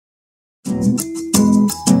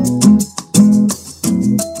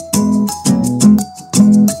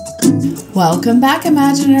Welcome back,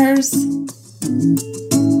 Imaginers.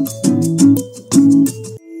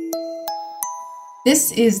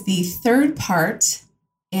 This is the third part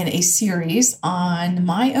in a series on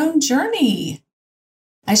my own journey.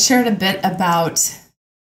 I shared a bit about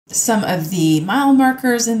some of the mile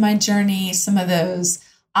markers in my journey, some of those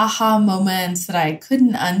aha moments that I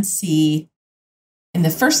couldn't unsee in the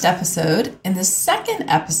first episode. In the second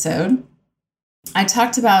episode, I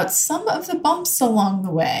talked about some of the bumps along the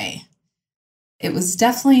way. It was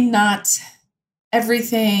definitely not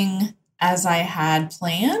everything as I had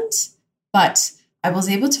planned, but I was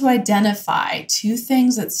able to identify two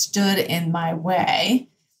things that stood in my way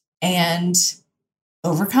and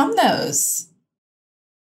overcome those.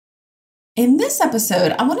 In this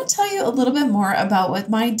episode, I want to tell you a little bit more about what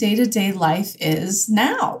my day-to-day life is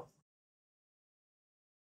now.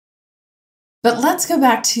 But let's go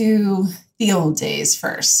back to the old days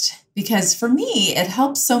first, because for me, it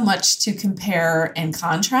helps so much to compare and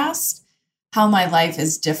contrast how my life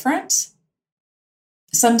is different.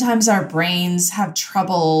 Sometimes our brains have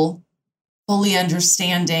trouble fully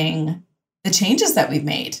understanding the changes that we've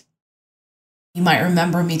made. You might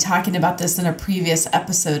remember me talking about this in a previous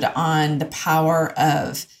episode on the power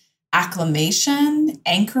of acclimation,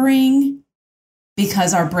 anchoring,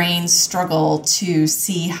 because our brains struggle to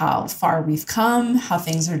see how far we've come, how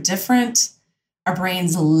things are different. Our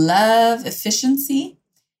brains love efficiency.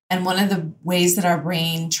 And one of the ways that our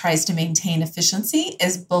brain tries to maintain efficiency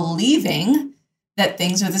is believing that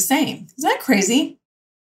things are the same. Is that crazy?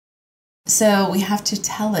 So we have to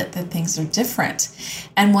tell it that things are different.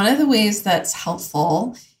 And one of the ways that's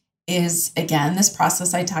helpful is, again, this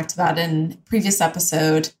process I talked about in a previous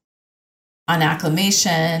episode on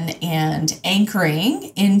acclimation and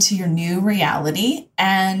anchoring into your new reality.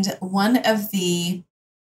 And one of the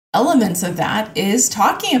elements of that is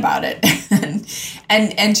talking about it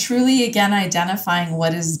and truly, again, identifying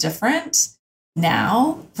what is different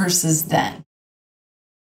now versus then.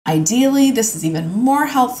 Ideally, this is even more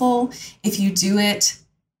helpful if you do it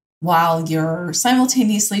while you're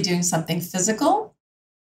simultaneously doing something physical.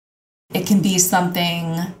 It can be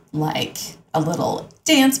something like a little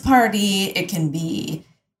dance party. It can be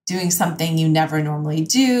doing something you never normally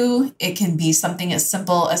do. It can be something as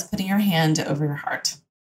simple as putting your hand over your heart.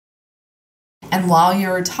 And while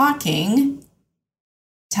you're talking,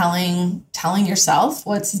 telling yourself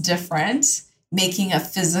what's different, making a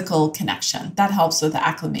physical connection. That helps with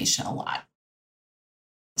acclimation a lot.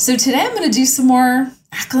 So today I'm going to do some more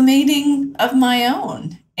acclimating of my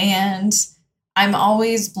own. And I'm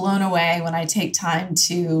always blown away when I take time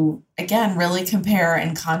to, again, really compare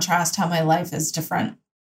and contrast how my life is different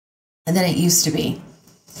than it used to be.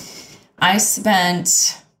 I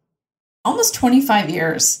spent almost 25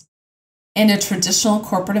 years in a traditional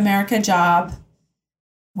corporate America job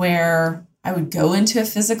where I would go into a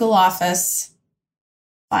physical office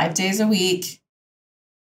 5 days a week,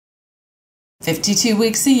 52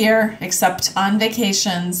 weeks a year, except on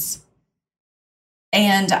vacations.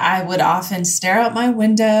 And I would often stare out my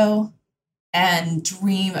window and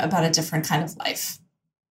dream about a different kind of life.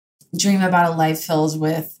 Dream about a life filled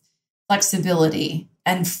with flexibility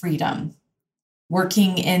and freedom,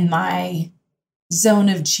 working in my zone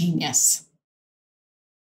of genius,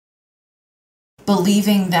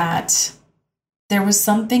 believing that there was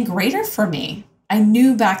something greater for me. I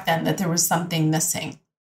knew back then that there was something missing.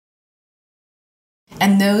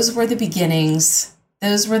 And those were the beginnings.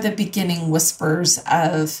 Those were the beginning whispers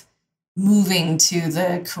of moving to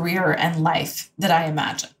the career and life that I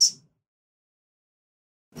imagined.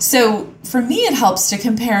 So for me, it helps to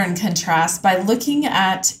compare and contrast by looking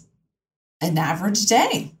at an average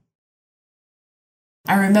day.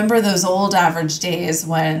 I remember those old average days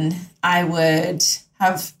when I would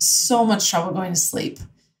have so much trouble going to sleep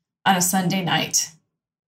on a Sunday night,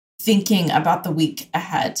 thinking about the week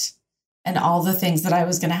ahead and all the things that I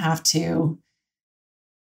was going to have to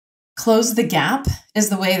close the gap is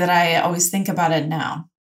the way that I always think about it now.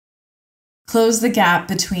 Close the gap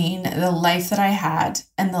between the life that I had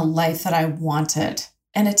and the life that I wanted.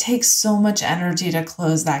 And it takes so much energy to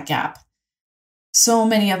close that gap. So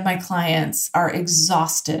many of my clients are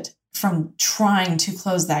exhausted from trying to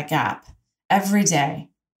close that gap every day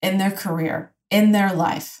in their career, in their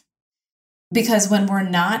life. Because when we're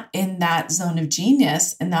not in that zone of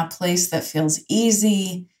genius, in that place that feels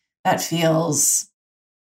easy, that feels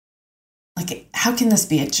like, how can this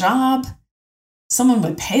be a job? Someone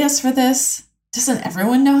would pay us for this. Doesn't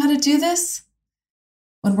everyone know how to do this?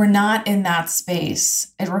 When we're not in that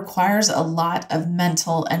space, it requires a lot of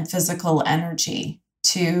mental and physical energy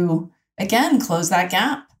to, again, close that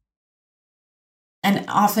gap. And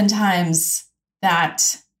oftentimes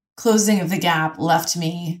that closing of the gap left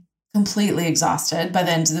me completely exhausted by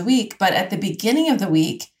the end of the week. But at the beginning of the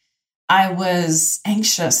week, I was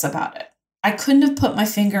anxious about it. I couldn't have put my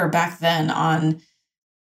finger back then on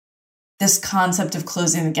this concept of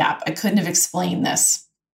closing the gap. I couldn't have explained this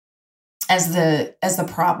as the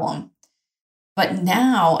problem. But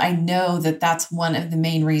now I know that that's one of the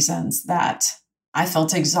main reasons that I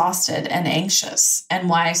felt exhausted and anxious, and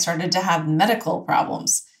why I started to have medical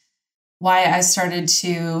problems, why I started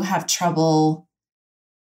to have trouble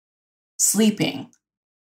sleeping,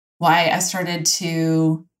 why I started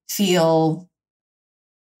to feel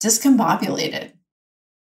discombobulated.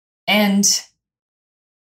 And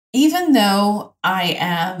even though I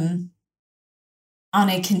am on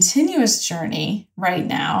a continuous journey right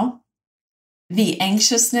now, the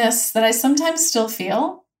anxiousness that I sometimes still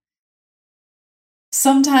feel,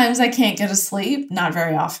 sometimes I can't go to sleep, not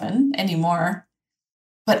very often anymore,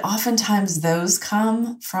 but oftentimes those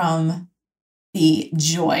come from the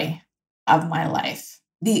joy of my life,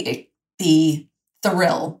 the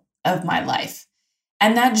thrill of my life.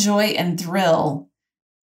 And that joy and thrill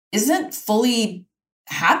isn't fully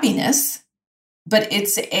happiness, but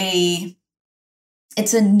it's a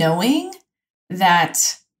knowing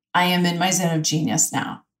that I am in my zone of genius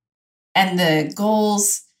now. And the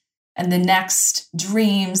goals and the next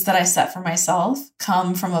dreams that I set for myself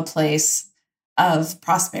come from a place of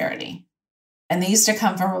prosperity. And they used to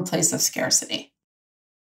come from a place of scarcity.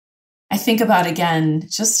 I think about, again,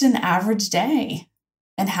 just an average day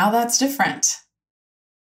and how that's different.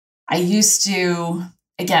 I used to,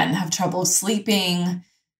 again, have trouble sleeping.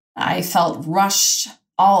 I felt rushed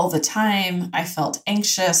all the time. I felt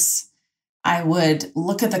anxious. I would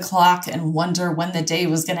look at the clock and wonder when the day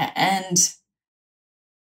was going to end.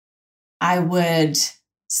 I would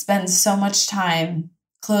spend so much time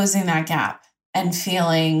closing that gap and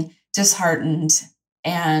feeling disheartened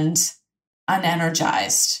and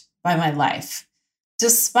unenergized by my life,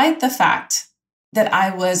 despite the fact that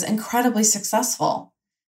I was incredibly successful,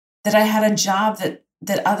 that I had a job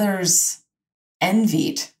that others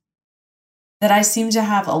envied, that I seemed to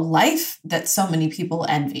have a life that so many people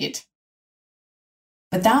envied.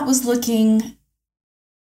 But that was looking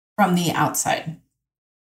from the outside.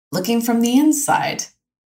 Looking from the inside,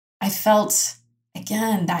 I felt,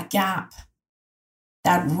 again, that gap,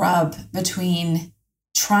 that rub between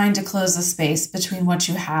trying to close the space between what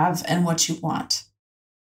you have and what you want.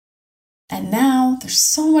 And now there's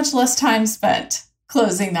so much less time spent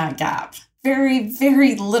closing that gap. Very,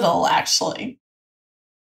 very little, actually.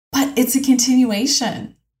 But it's a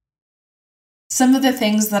continuation. Some of the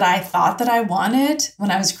things that I thought that I wanted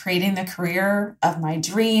when I was creating the career of my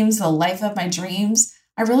dreams, the life of my dreams,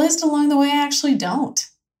 I realized along the way I actually don't.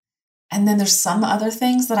 And then there's some other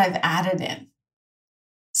things that I've added in.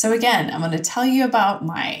 So again, I'm going to tell you about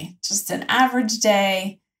my just an average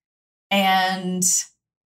day. And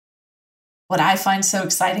what I find so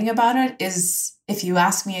exciting about it is if you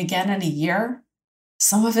ask me again in a year,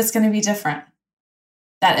 some of it's going to be different.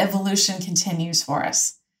 That evolution continues for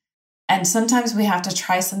us. And sometimes we have to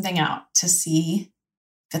try something out to see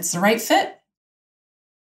if it's the right fit.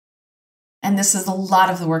 And this is a lot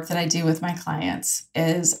of the work that I do with my clients,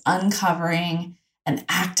 is uncovering and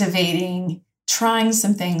activating, trying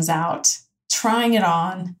some things out, trying it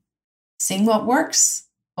on, seeing what works,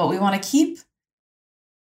 what we want to keep,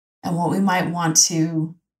 and what we might want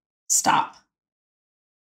to stop.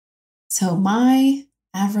 So my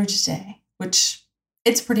average day, which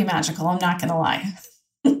it's pretty magical, I'm not going to lie.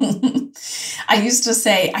 I used to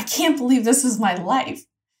say, I can't believe this is my life.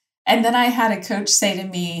 And then I had a coach say to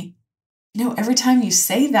me, every time you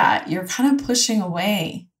say that, you're kind of pushing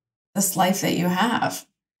away this life that you have.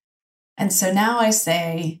 And so now I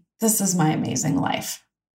say, this is my amazing life.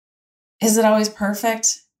 Is it always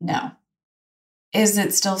perfect? No. Is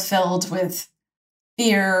it still filled with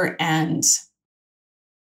fear and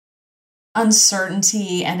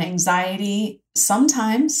uncertainty and anxiety?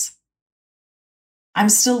 Sometimes. I'm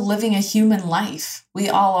still living a human life. We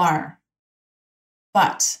all are.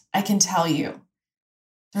 But I can tell you,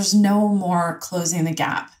 there's no more closing the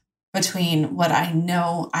gap between what I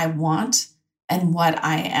know I want and what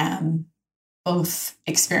I am both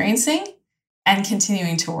experiencing and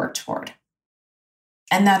continuing to work toward.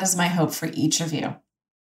 And that is my hope for each of you.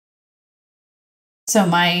 So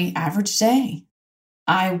my average day,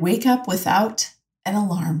 I wake up without an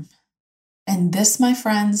alarm. And this, my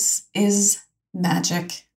friends, is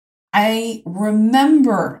magic. I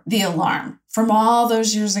remember the alarm from all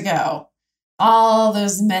those years ago, all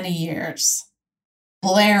those many years,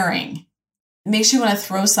 blaring. It makes you want to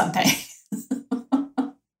throw something.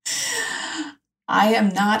 I am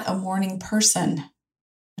not a morning person.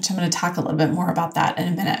 which I'm going to talk a little bit more about that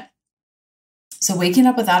in a minute. So waking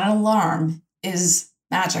up without an alarm is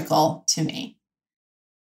magical to me.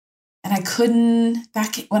 And I couldn't,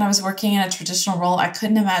 back when I was working in a traditional role, I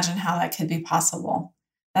couldn't imagine how that could be possible.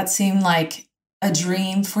 That seemed like a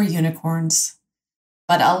dream for unicorns.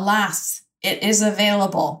 But alas, it is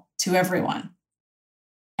available to everyone.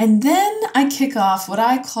 And then I kick off what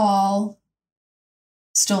I call,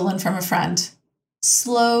 stolen from a friend,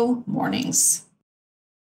 slow mornings.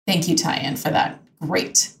 Thank you, Tyann, for that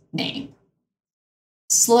great name.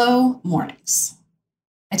 Slow mornings.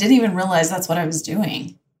 I didn't even realize that's what I was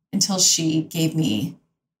doing until she gave me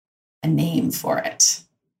a name for it.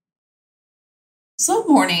 Slow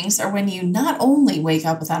mornings are when you not only wake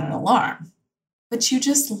up without an alarm, but you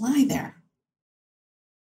just lie there.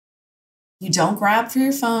 You don't grab for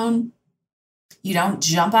your phone. You don't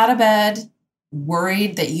jump out of bed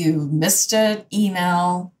worried that you missed an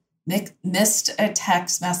email, missed a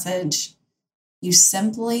text message. You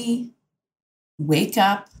simply wake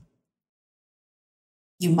up.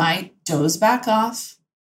 You might doze back off,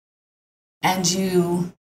 and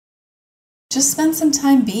you just spend some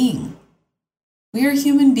time being. We are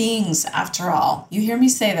human beings, after all. You hear me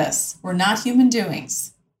say this. We're not human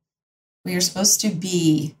doings. We are supposed to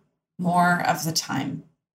be more of the time.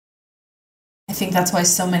 I think that's why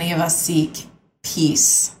so many of us seek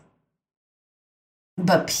peace.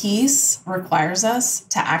 But peace requires us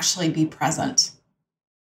to actually be present.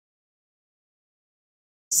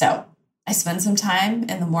 So I spend some time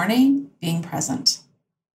in the morning being present.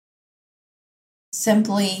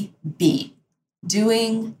 Simply be,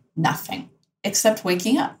 doing nothing except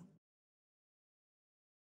waking up.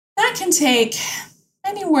 That can take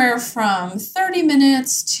anywhere from 30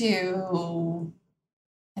 minutes to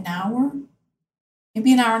an hour,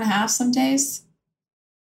 maybe an hour and a half some days.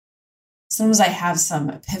 Sometimes I have some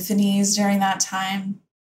epiphanies during that time.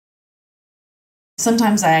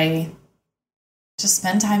 Sometimes I just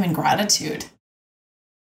spend time in gratitude.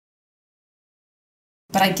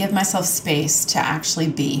 But I give myself space to actually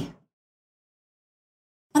be.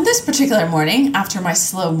 On this particular morning, after my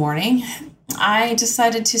slow morning, I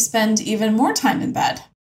decided to spend even more time in bed.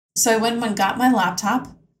 So I went and got my laptop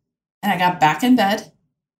and I got back in bed.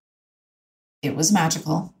 It was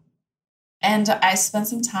magical. And I spent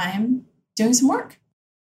some time doing some work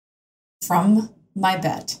from my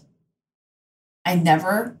bed. I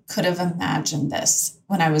never could have imagined this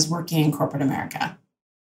when I was working in corporate America.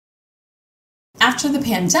 After the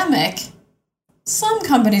pandemic, some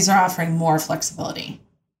companies are offering more flexibility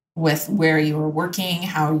with where you are working,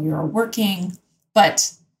 how you're working.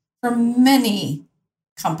 But for many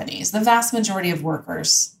companies, the vast majority of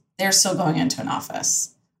workers, they're still going into an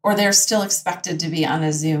office or they're still expected to be on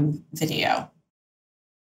a Zoom video.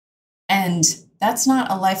 And that's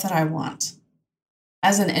not a life that I want.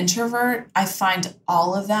 As an introvert, I find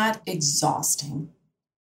all of that exhausting.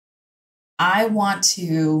 I want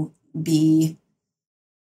to be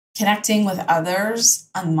connecting with others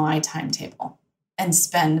on my timetable and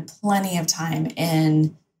spend plenty of time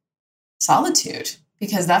in solitude,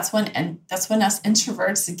 because that's when us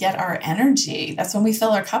introverts get our energy. That's when we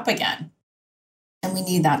fill our cup again. And we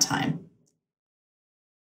need that time.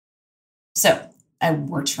 So I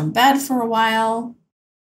worked from bed for a while.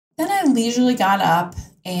 Then I leisurely got up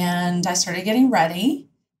and I started getting ready.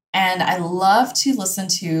 And I love to listen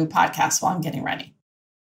to podcasts while I'm getting ready.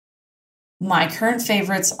 My current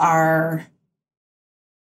favorites are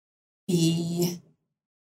the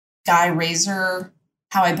Guy Razor,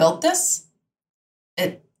 How I Built This.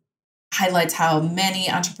 It highlights how many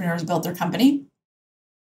entrepreneurs build their company.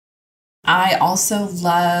 I also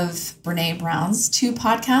love Brene Brown's 2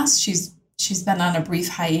 podcasts. She's been on a brief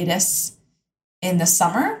hiatus in the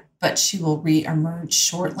summer, but she will re-emerge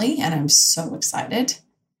shortly, and I'm so excited.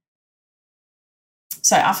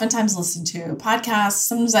 So I oftentimes listen to podcasts.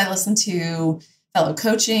 Sometimes I listen to fellow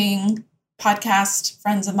coaching podcast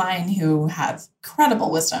friends of mine who have incredible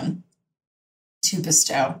wisdom to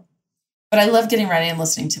bestow. But I love getting ready and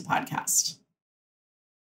listening to podcasts.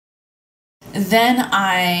 Then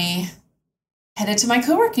I headed to my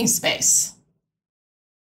co-working space.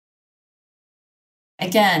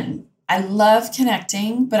 Again, I love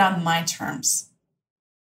connecting, but on my terms.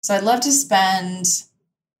 So I love to spend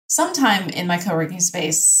some time in my co-working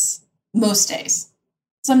space most days.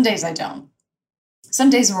 Some days I don't. Some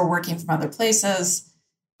days we're working from other places,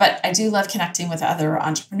 but I do love connecting with other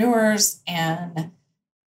entrepreneurs, and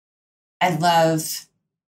I love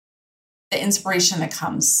the inspiration that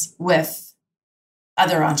comes with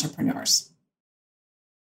other entrepreneurs.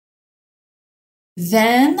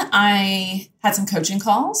 Then I had some coaching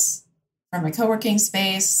calls from my co-working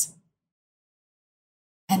space.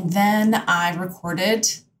 And then I recorded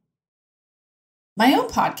my own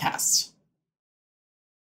podcast.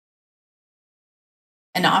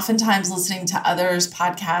 And oftentimes listening to others'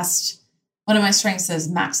 podcasts, one of my strengths is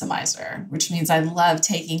maximizer, which means I love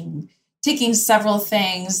taking several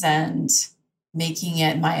things and making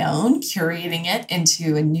it my own, curating it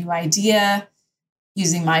into a new idea,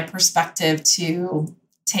 using my perspective to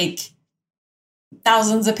take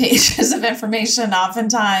thousands of pages of information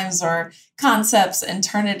oftentimes or concepts and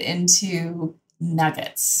turn it into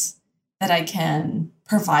nuggets that I can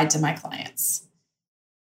provide to my clients.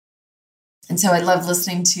 And so I love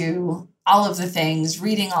listening to all of the things,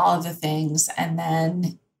 reading all of the things, and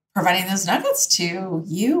then providing those nuggets to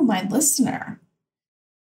you, my listener.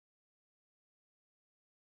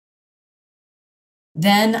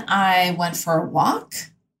 Then I went for a walk.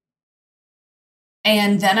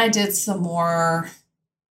 And then I did some more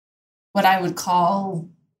what I would call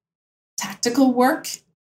tactical work.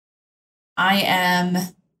 I am,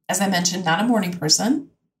 as I mentioned, not a morning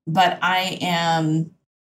person, but I am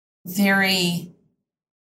very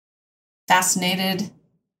fascinated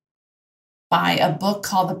by a book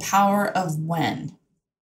called The Power of When.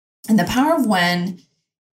 And The Power of When,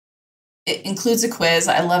 it includes a quiz.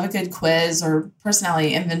 I love a good quiz or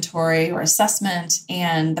personality inventory or assessment.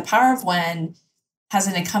 And The Power of When has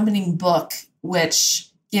an accompanying book which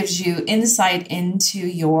gives you insight into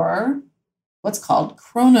your what's called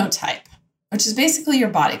chronotype, which is basically your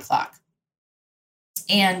body clock.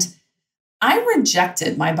 And I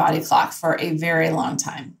rejected my body clock for a very long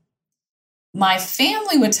time. My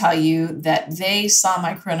family would tell you that they saw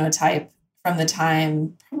my chronotype from the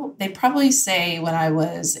time, they probably say when I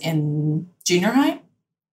was in junior high.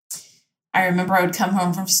 I remember I would come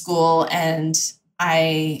home from school and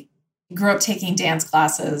I grew up taking dance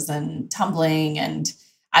classes and tumbling, and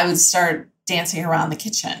I would start dancing around the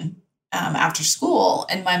kitchen after school.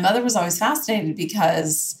 And my mother was always fascinated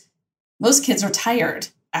because most kids are tired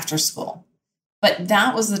after school. But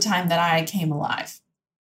that was the time that I came alive.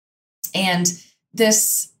 And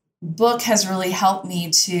this book has really helped me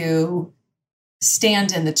to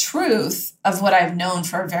stand in the truth of what I've known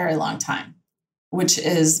for a very long time, which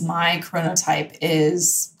is my chronotype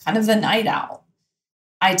is kind of the night owl.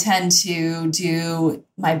 I tend to do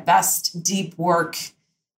my best deep work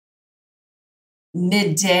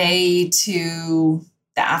midday to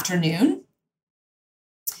the afternoon.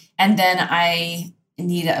 And then I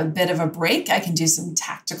need a bit of a break. I can do some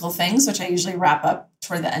tactical things, which I usually wrap up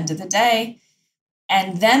toward the end of the day.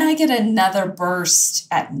 And then I get another burst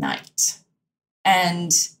at night.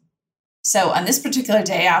 And so on this particular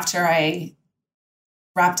day, after I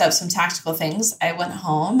wrapped up some tactical things, I went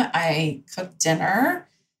home, I cooked dinner.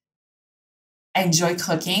 I enjoy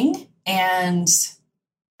cooking, and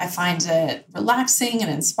I find it relaxing and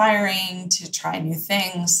inspiring to try new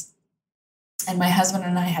things. And my husband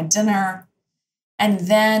and I had dinner, and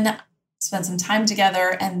then spent some time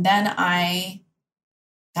together. And then I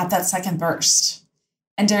got that second burst.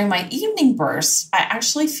 And during my evening burst, I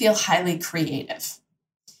actually feel highly creative.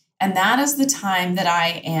 And that is the time that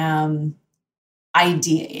I am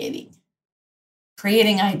ideating,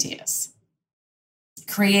 creating ideas,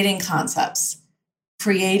 creating concepts,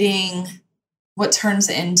 creating what turns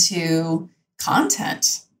into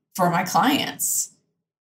content for my clients,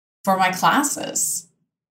 for my classes.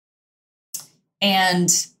 And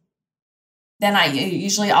then I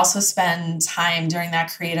usually also spend time during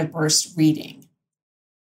that creative burst reading.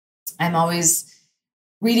 I'm always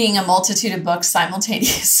reading a multitude of books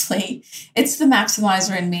simultaneously. It's the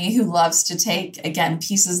maximizer in me who loves to take, again,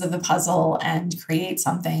 pieces of the puzzle and create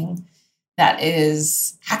something that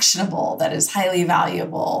is actionable, that is highly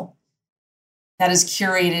valuable, that is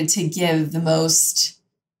curated to give the most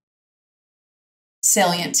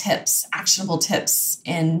salient tips, actionable tips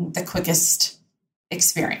in the quickest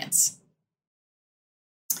experience.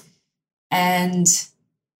 And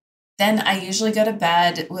then I usually go to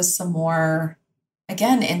bed with some more,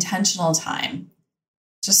 again, intentional time,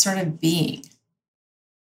 just sort of being,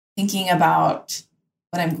 thinking about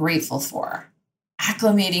what I'm grateful for,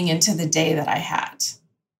 acclimating into the day that I had,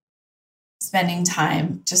 spending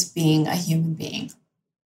time just being a human being.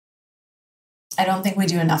 I don't think we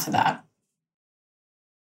do enough of that.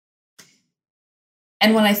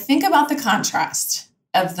 And when I think about the contrast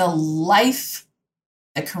of the life,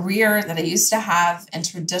 the career that I used to have in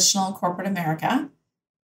traditional corporate America,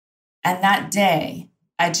 and that day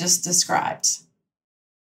I just described,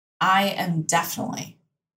 I am definitely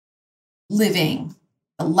living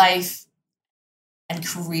the life and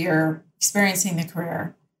career, experiencing the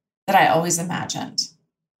career that I always imagined.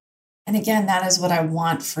 And again, that is what I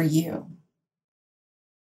want for you.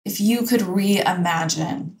 If you could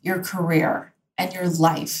reimagine your career and your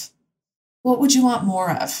life, what would you want more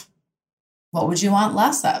of? What would you want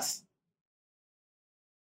less of?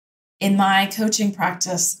 In my coaching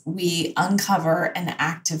practice, we uncover and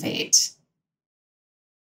activate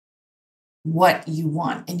what you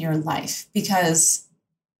want in your life because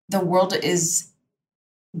the world is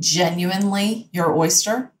genuinely your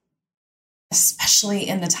oyster, especially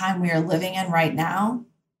in the time we are living in right now.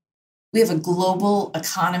 We have a global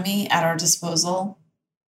economy at our disposal.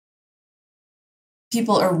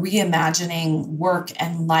 People are reimagining work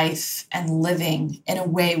and life and living in a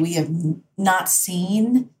way we have not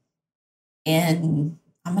seen in,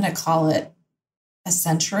 I'm going to call it a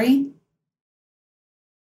century.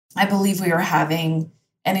 I believe we are having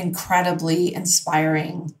an incredibly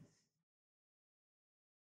inspiring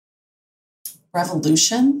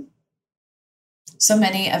revolution. So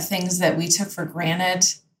many of things that we took for granted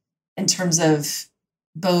in terms of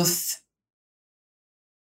both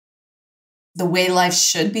the way life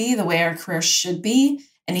should be, the way our career should be,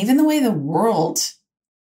 and even the way the world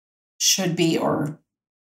should be or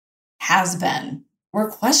has been.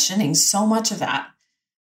 We're questioning so much of that.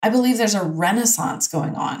 I believe there's a renaissance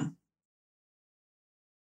going on.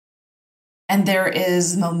 And there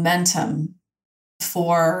is momentum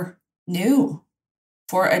for new,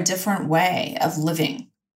 for a different way of living,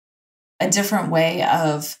 a different way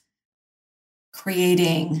of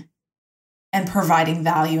creating and providing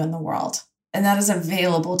value in the world. And that is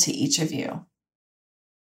available to each of you.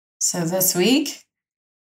 So this week,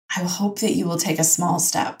 I hope that you will take a small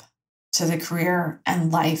step to the career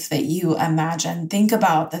and life that you imagine. Think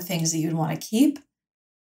about the things that you'd want to keep,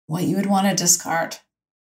 what you would want to discard,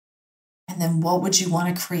 and then what would you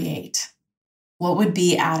want to create? What would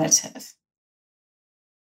be additive?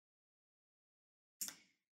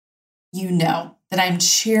 You know that I'm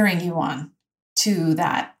cheering you on to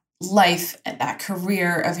that life, that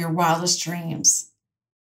career of your wildest dreams.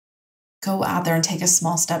 Go out there and take a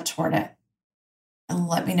small step toward it and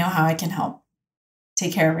let me know how I can help.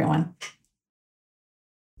 Take care, everyone.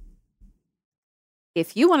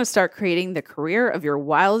 If you want to start creating the career of your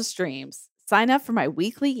wildest dreams, sign up for my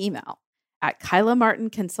weekly email at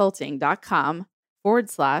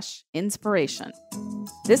kylamartinconsulting.com/inspiration.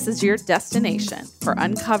 This is your destination for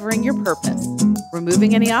uncovering your purpose,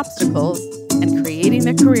 removing any obstacles, and creating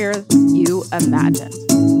the career you imagined.